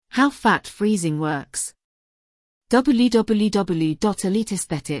How fat freezing works.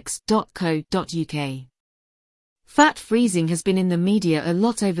 www.eliteaesthetics.co.uk. Fat freezing has been in the media a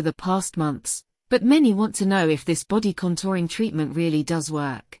lot over the past months, but many want to know if this body contouring treatment really does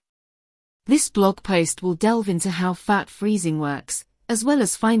work. This blog post will delve into how fat freezing works, as well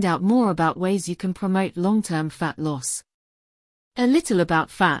as find out more about ways you can promote long-term fat loss. A little about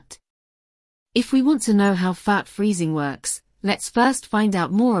fat. If we want to know how fat freezing works, let's first find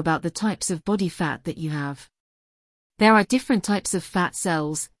out more about the types of body fat that you have. There are different types of fat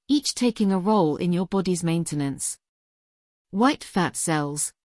cells, each taking a role in your body's maintenance. White fat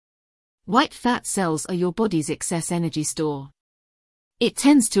cells. White fat cells are your body's excess energy store. It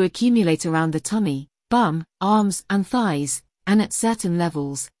tends to accumulate around the tummy, bum, arms and thighs, and at certain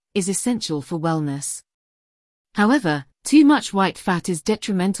levels, is essential for wellness. However, too much white fat is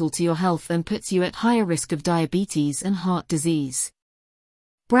detrimental to your health and puts you at higher risk of diabetes and heart disease.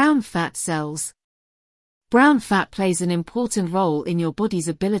 Brown fat cells. Brown fat plays an important role in your body's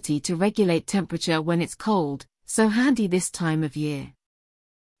ability to regulate temperature when it's cold, so handy this time of year.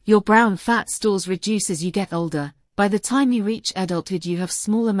 Your brown fat stores reduce as you get older. By the time you reach adulthood, you have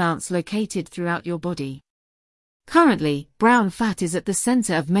small amounts located throughout your body. Currently, brown fat is at the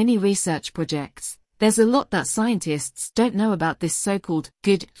center of many research projects. There's a lot that scientists don't know about this so-called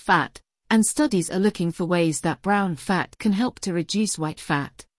good fat, and studies are looking for ways that brown fat can help to reduce white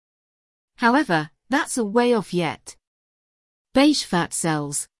fat. However, that's a way off yet. Beige fat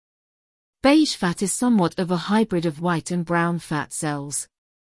cells. Beige fat is somewhat of a hybrid of white and brown fat cells.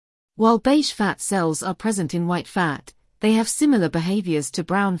 While beige fat cells are present in white fat, they have similar behaviors to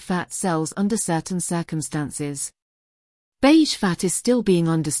brown fat cells under certain circumstances. Beige fat is still being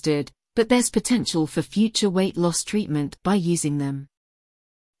understood, but there's potential for future weight loss treatment by using them.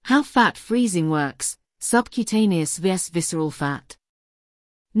 How fat freezing works, subcutaneous vs visceral fat.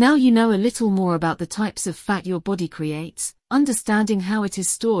 Now you know a little more about the types of fat your body creates. Understanding how it is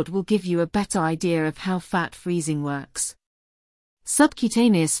stored will give you a better idea of how fat freezing works.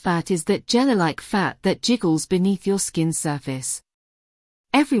 Subcutaneous fat is that jelly-like fat that jiggles beneath your skin surface.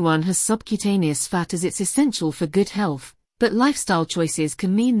 Everyone has subcutaneous fat as it's essential for good health, but lifestyle choices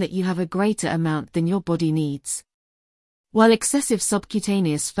can mean that you have a greater amount than your body needs. While excessive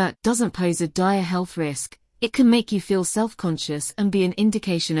subcutaneous fat doesn't pose a dire health risk, it can make you feel self-conscious and be an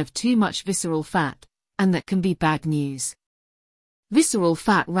indication of too much visceral fat, and that can be bad news. Visceral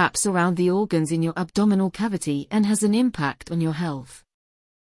fat wraps around the organs in your abdominal cavity and has an impact on your health.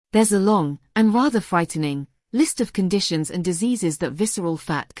 There's a long, and rather frightening, list of conditions and diseases that visceral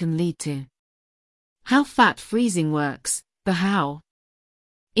fat can lead to. How fat freezing works. The how.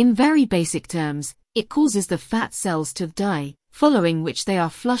 In very basic terms, it causes the fat cells to die, following which they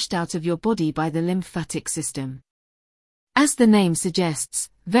are flushed out of your body by the lymphatic system. As the name suggests,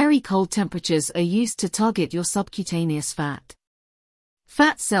 very cold temperatures are used to target your subcutaneous fat.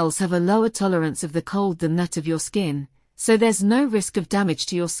 Fat cells have a lower tolerance of the cold than that of your skin, so there's no risk of damage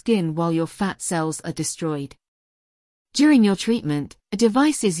to your skin while your fat cells are destroyed. During your treatment, a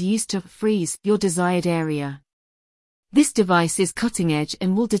device is used to freeze your desired area. This device is cutting edge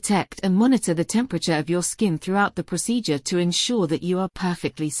and will detect and monitor the temperature of your skin throughout the procedure to ensure that you are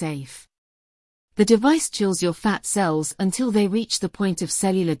perfectly safe. The device chills your fat cells until they reach the point of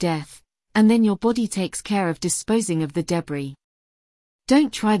cellular death, and then your body takes care of disposing of the debris.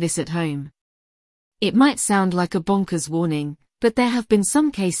 Don't try this at home. It might sound like a bonkers warning, but there have been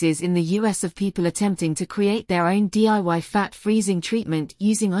some cases in the US of people attempting to create their own DIY fat freezing treatment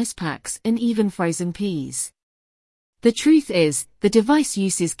using ice packs and even frozen peas. The truth is, the device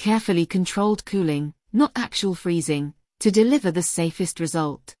uses carefully controlled cooling, not actual freezing, to deliver the safest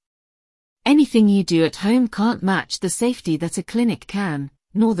result. Anything you do at home can't match the safety that a clinic can,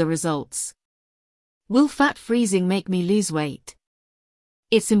 nor the results. Will fat freezing make me lose weight?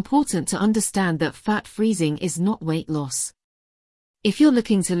 It's important to understand that fat freezing is not weight loss. If you're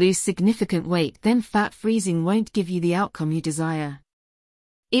looking to lose significant weight, then fat freezing won't give you the outcome you desire.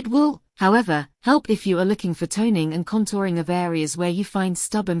 It will, however, help if you are looking for toning and contouring of areas where you find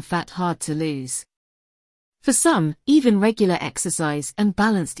stubborn fat hard to lose. For some, even regular exercise and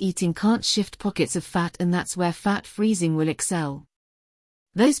balanced eating can't shift pockets of fat, and that's where fat freezing will excel.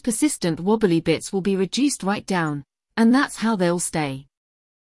 Those persistent wobbly bits will be reduced right down, and that's how they'll stay.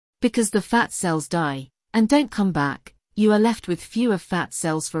 Because the fat cells die, and don't come back, you are left with fewer fat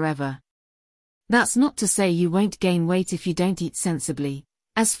cells forever. That's not to say you won't gain weight if you don't eat sensibly,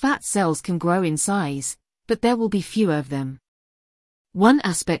 as fat cells can grow in size, but there will be fewer of them. One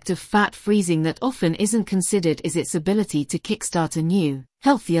aspect of fat freezing that often isn't considered is its ability to kickstart a new,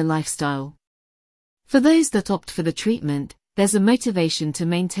 healthier lifestyle. For those that opt for the treatment, there's a motivation to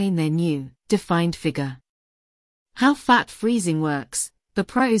maintain their new, defined figure. How fat freezing works, the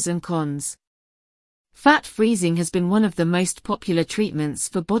pros and cons. Fat freezing has been one of the most popular treatments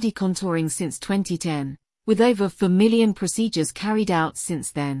for body contouring since 2010, with over 4 million procedures carried out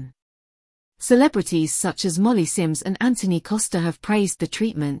since then. Celebrities such as Molly Sims and Anthony Costa have praised the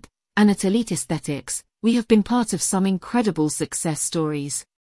treatment, and at Elite Aesthetics, we have been part of some incredible success stories.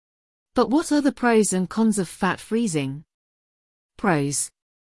 But what are the pros and cons of fat freezing? Pros.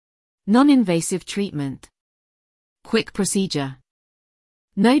 Non-invasive treatment. Quick procedure.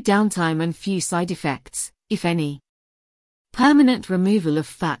 No downtime and few side effects, if any. Permanent removal of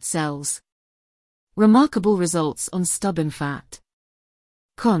fat cells. Remarkable results on stubborn fat.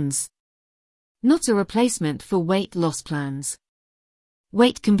 Cons. Not a replacement for weight loss plans.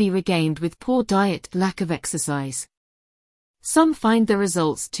 Weight can be regained with poor diet, lack of exercise. Some find the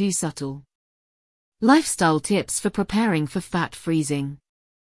results too subtle. Lifestyle tips for preparing for fat freezing.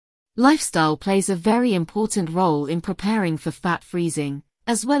 Lifestyle plays a very important role in preparing for fat freezing,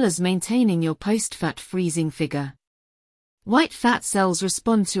 as well as maintaining your post-fat freezing figure. White fat cells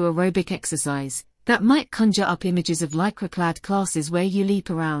respond to aerobic exercise that might conjure up images of lycra-clad classes where you leap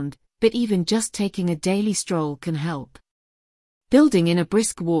around, but even just taking a daily stroll can help. Building in a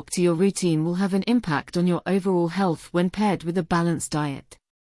brisk walk to your routine will have an impact on your overall health when paired with a balanced diet.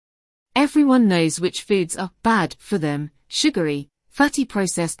 Everyone knows which foods are bad for them. Sugary, fatty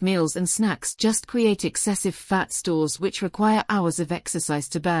processed meals and snacks just create excessive fat stores which require hours of exercise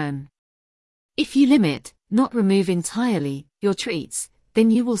to burn. If you limit, not remove entirely, your treats,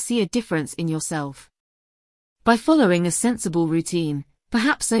 then you will see a difference in yourself. By following a sensible routine,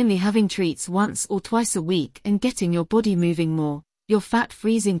 perhaps only having treats once or twice a week and getting your body moving more, your fat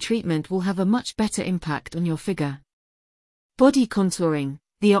freezing treatment will have a much better impact on your figure. Body contouring,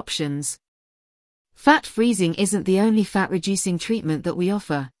 the options. Fat freezing isn't the only fat-reducing treatment that we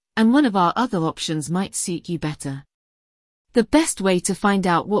offer, and one of our other options might suit you better. The best way to find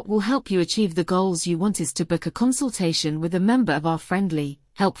out what will help you achieve the goals you want is to book a consultation with a member of our friendly,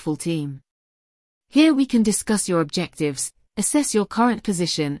 helpful team. Here we can discuss your objectives, assess your current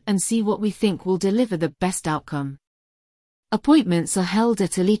position and see what we think will deliver the best outcome. Appointments are held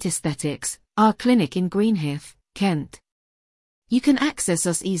at Elite Aesthetics, our clinic in Greenheath, Kent. You can access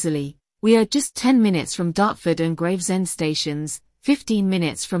us easily. We are just 10 minutes from Dartford and Gravesend stations, 15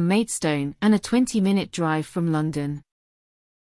 minutes from Maidstone and a 20-minute drive from London.